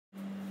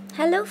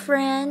Hello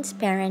friends,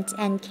 parents,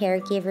 and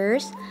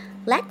caregivers.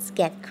 Let's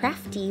get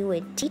crafty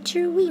with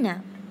Teacher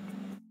Weena.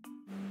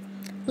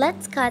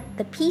 Let's cut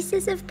the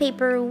pieces of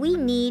paper we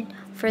need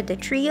for the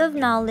tree of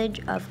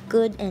knowledge of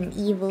good and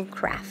evil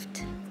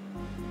craft.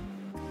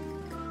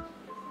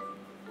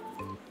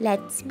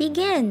 Let's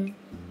begin.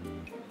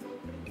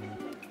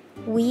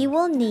 We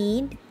will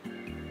need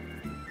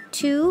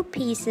 2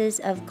 pieces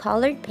of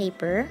colored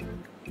paper,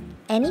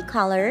 any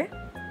color.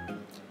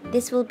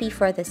 This will be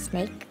for the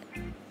snake.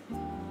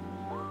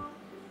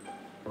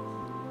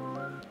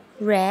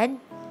 Red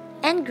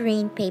and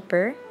green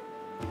paper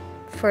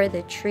for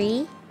the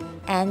tree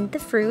and the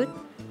fruit,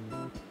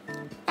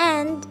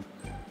 and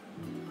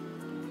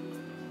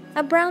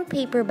a brown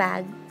paper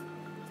bag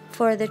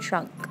for the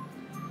trunk.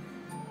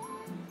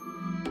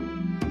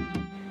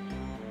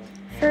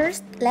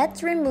 First,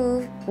 let's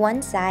remove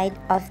one side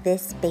of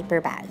this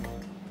paper bag.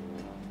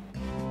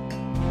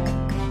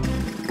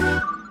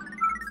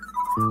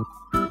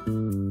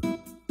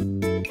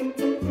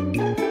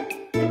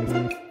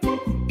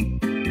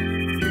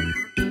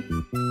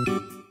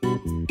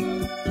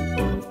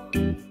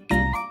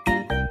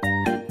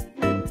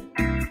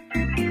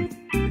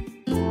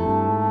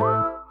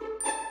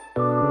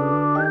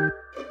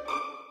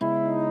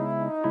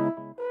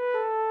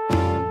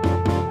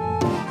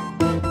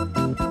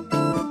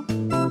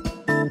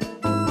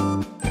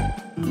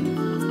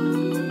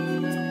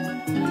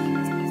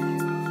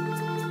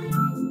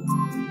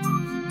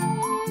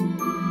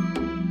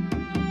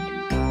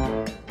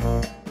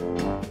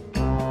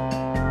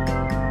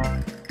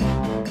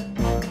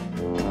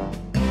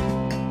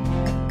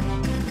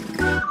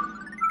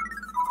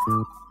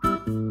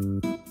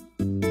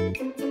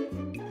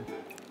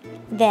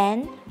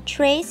 Then,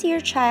 trace your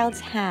child's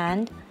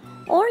hand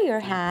or your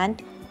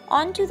hand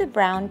onto the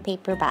brown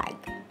paper bag.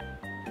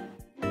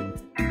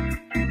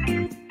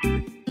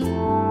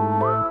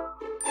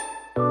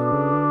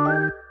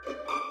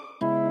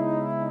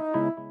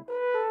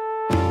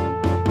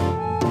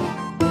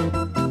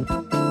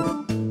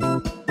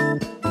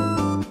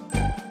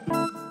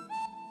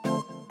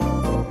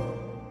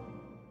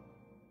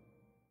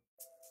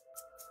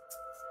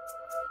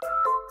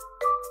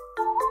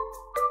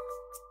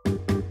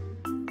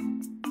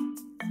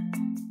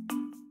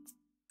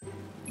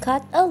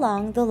 Cut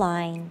along the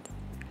lines.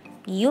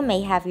 You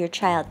may have your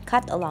child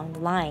cut along the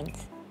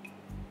lines.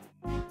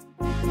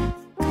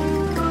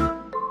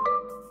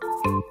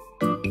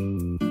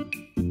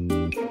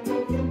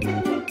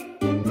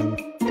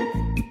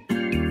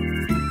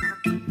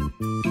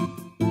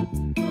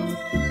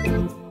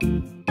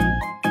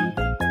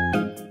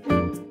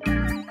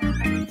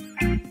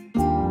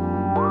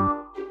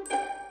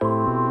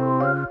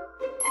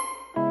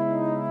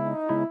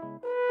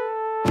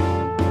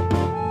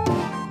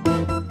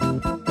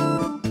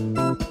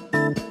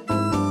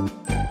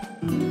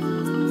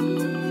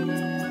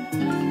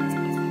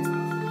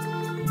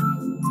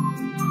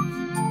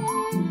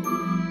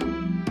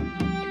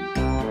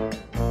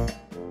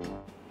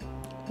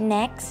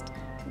 Next,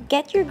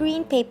 get your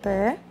green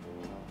paper,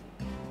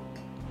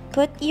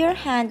 put your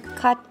hand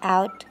cut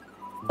out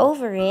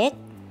over it,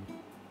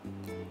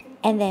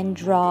 and then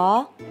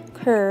draw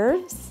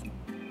curves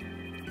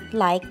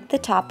like the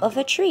top of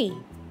a tree.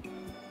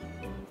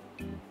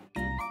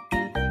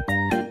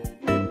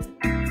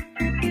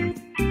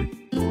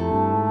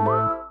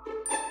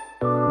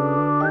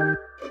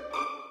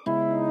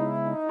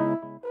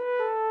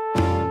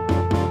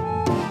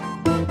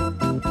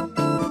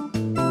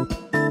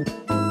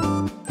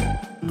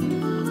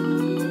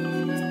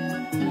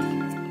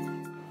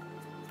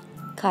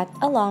 Cut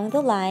along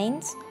the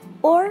lines,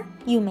 or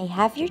you may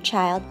have your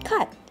child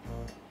cut.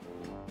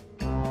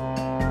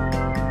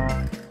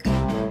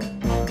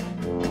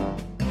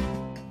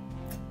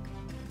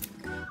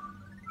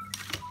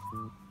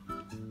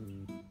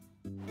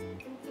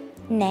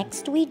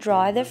 Next, we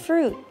draw the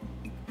fruit.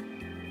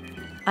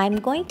 I'm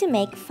going to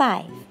make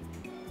 5.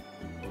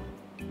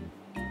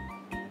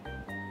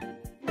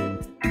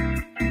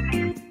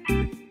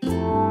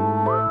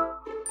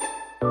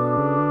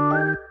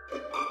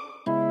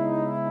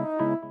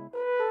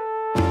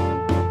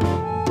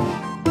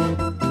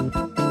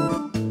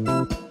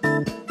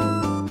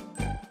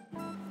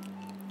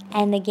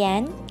 And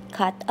again,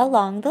 cut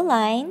along the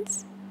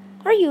lines,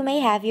 or you may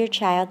have your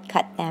child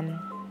cut them.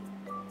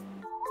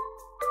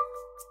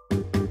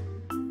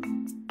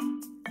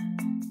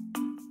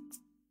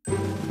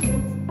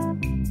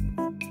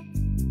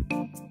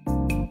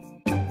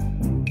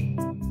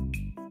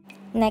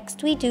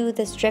 Next, we do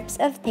the strips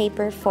of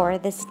paper for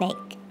the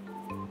snake.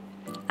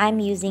 I'm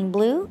using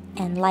blue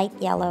and light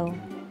yellow.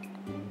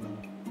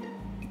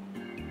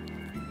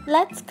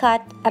 Let's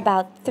cut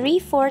about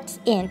 3/4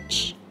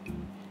 inch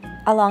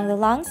along the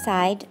long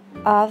side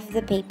of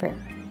the paper.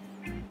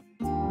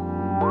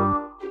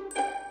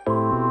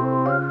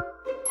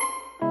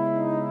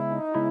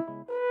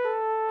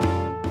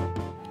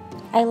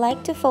 I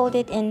like to fold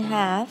it in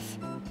half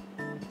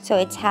so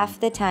it's half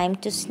the time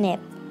to snip.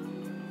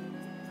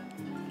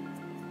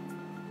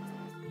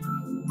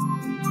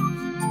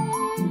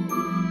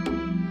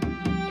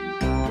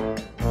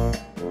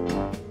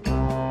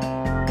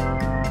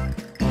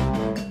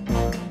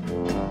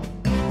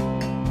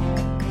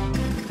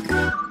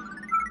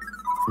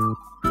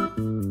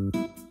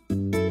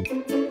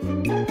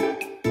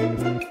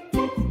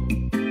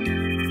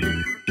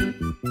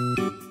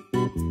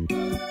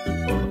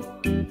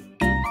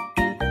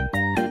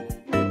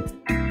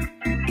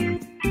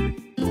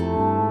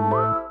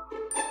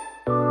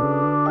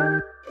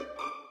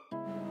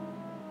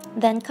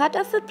 Then cut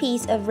off a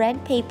piece of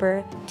red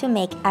paper to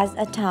make as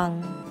a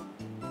tongue.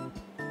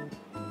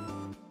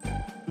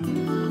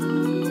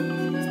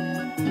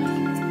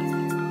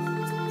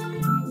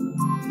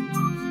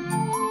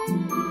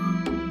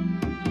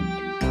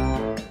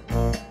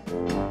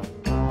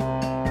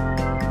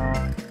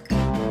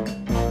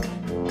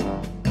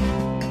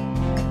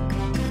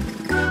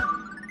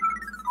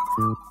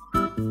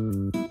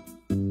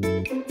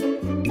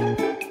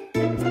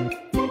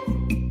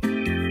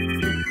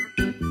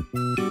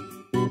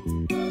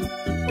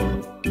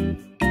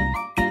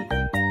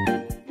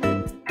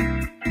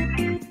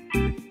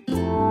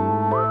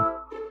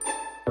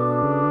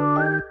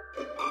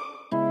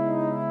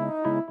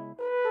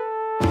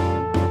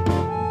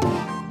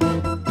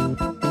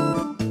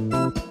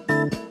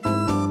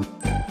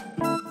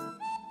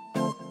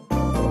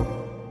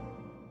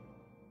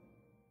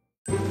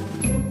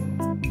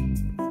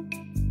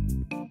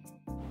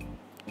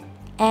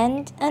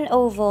 And an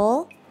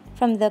oval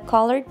from the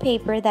colored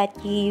paper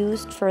that you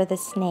used for the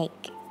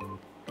snake,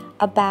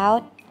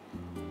 about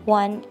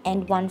 1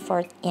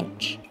 1/4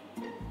 inch.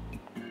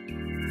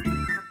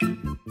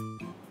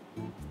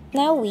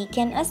 Now we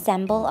can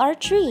assemble our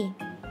tree.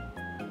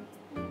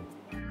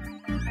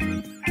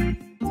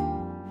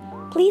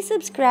 Please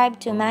subscribe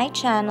to my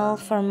channel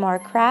for more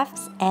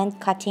crafts and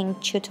cutting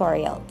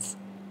tutorials.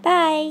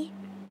 Bye!